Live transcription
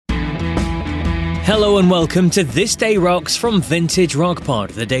Hello and welcome to This Day Rocks from Vintage Rock Pod,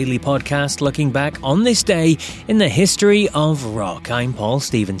 the daily podcast looking back on this day in the history of rock. I'm Paul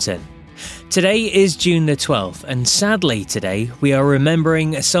Stevenson. Today is June the 12th, and sadly today we are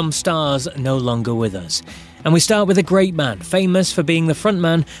remembering some stars no longer with us. And we start with a great man, famous for being the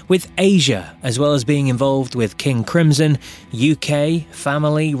frontman with Asia, as well as being involved with King Crimson, UK,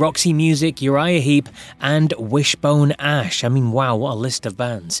 Family, Roxy Music, Uriah Heep, and Wishbone Ash. I mean, wow, what a list of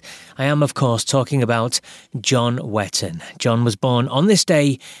bands. I am, of course, talking about John Wetton. John was born on this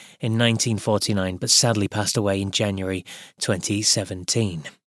day in 1949, but sadly passed away in January 2017.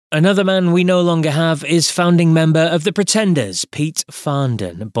 Another man we no longer have is founding member of the Pretenders, Pete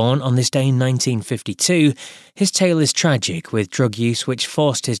Farndon. Born on this day in 1952, his tale is tragic, with drug use which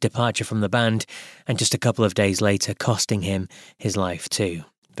forced his departure from the band, and just a couple of days later costing him his life too.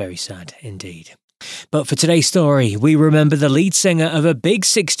 Very sad indeed. But for today's story, we remember the lead singer of a big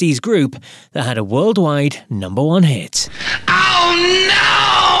 60s group that had a worldwide #1 hit. Oh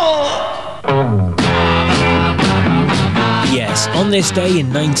no! Yes, on this day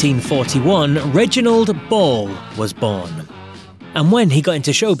in 1941, Reginald Ball was born. And when he got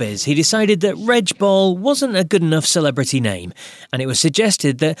into showbiz, he decided that Reg Ball wasn't a good enough celebrity name, and it was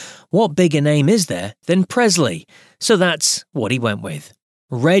suggested that what bigger name is there than Presley? So that's what he went with.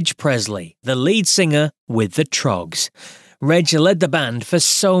 Reg Presley, the lead singer with the Troggs. Reg led the band for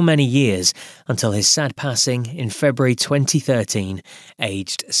so many years, until his sad passing in February 2013,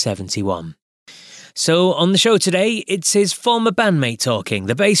 aged 71. So on the show today, it's his former bandmate talking,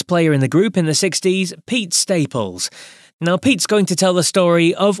 the bass player in the group in the 60s, Pete Staples. Now Pete's going to tell the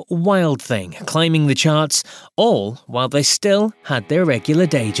story of Wild Thing, climbing the charts, all while they still had their regular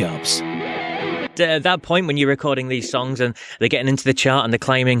day jobs. At that point when you're recording these songs and they're getting into the chart and they're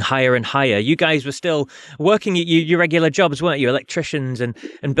climbing higher and higher, you guys were still working at your regular jobs, weren't you? Electricians and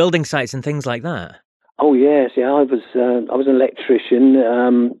building sites and things like that. Oh yes, yeah. I was an electrician.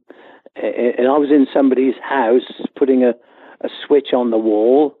 And I was in somebody's house putting a switch on the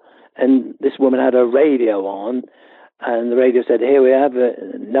wall, and this woman had a radio on, and the radio said, "Here we have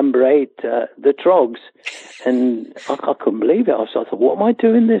number 8, the Troggs." And I couldn't believe it. I thought, what am I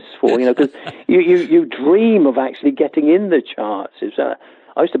doing this for? You know, because you dream of actually getting in the charts.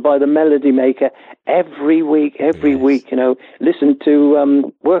 I used to buy the Melody Maker every week, you know, listen to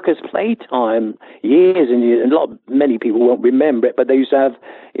Workers' Playtime years and years. And many people won't remember it, but they used to have,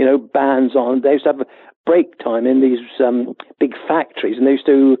 you know, bands on. They used to have break time in these big factories, and they used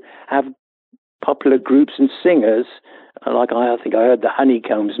to have popular groups and singers. Like I think I heard the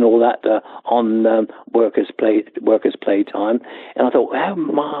Honeycombs and all that on Workers' Playtime. And I thought, how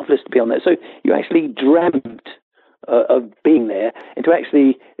marvellous to be on there. So you actually dreamt of being there, and to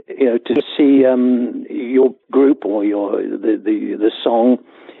actually, you know, to see your group or the song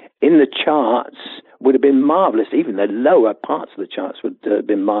in the charts would have been marvellous. Even the lower parts of the charts would have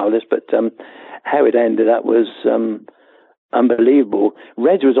been marvellous, but how it ended up was unbelievable.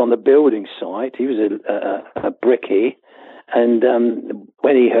 Reg was on the building site. He was a brickie, and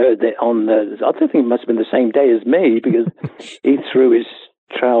when he heard that I don't think it must have been the same day as me, because he threw his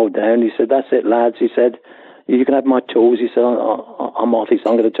trowel down. He said, "That's it, lads." He said, "You can have my tools." He said, "I'm off." He said,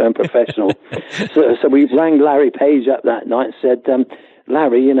 "I'm going to turn professional." so we rang Larry Page up that night and said,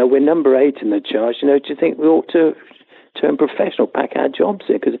 "Larry, you know, we're number 8 in the charts. You know, do you think we ought to turn professional, pack our jobs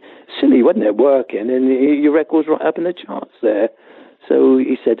here? Because silly, wasn't it, working? And your record's right up in the charts there." So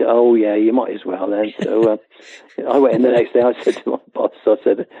he said, "Oh yeah, you might as well then." So I went in the next day. I said to my boss,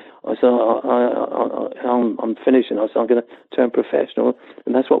 I'm finishing. I said, "I'm going to turn professional,"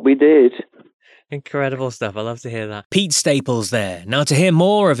 and that's what we did. Incredible stuff. I love to hear that. Pete Staples there. Now to hear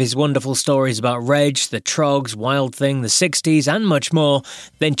more of his wonderful stories about Reg, the Troggs, Wild Thing, the 60s and much more,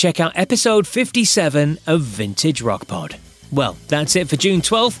 then check out episode 57 of Vintage Rock Pod. Well, that's it for June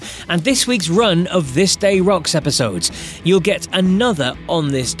 12th and this week's run of This Day Rocks episodes. You'll get another On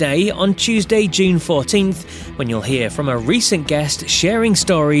This Day on Tuesday, June 14th, when you'll hear from a recent guest sharing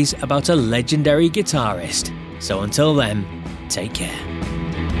stories about a legendary guitarist. So until then, take care.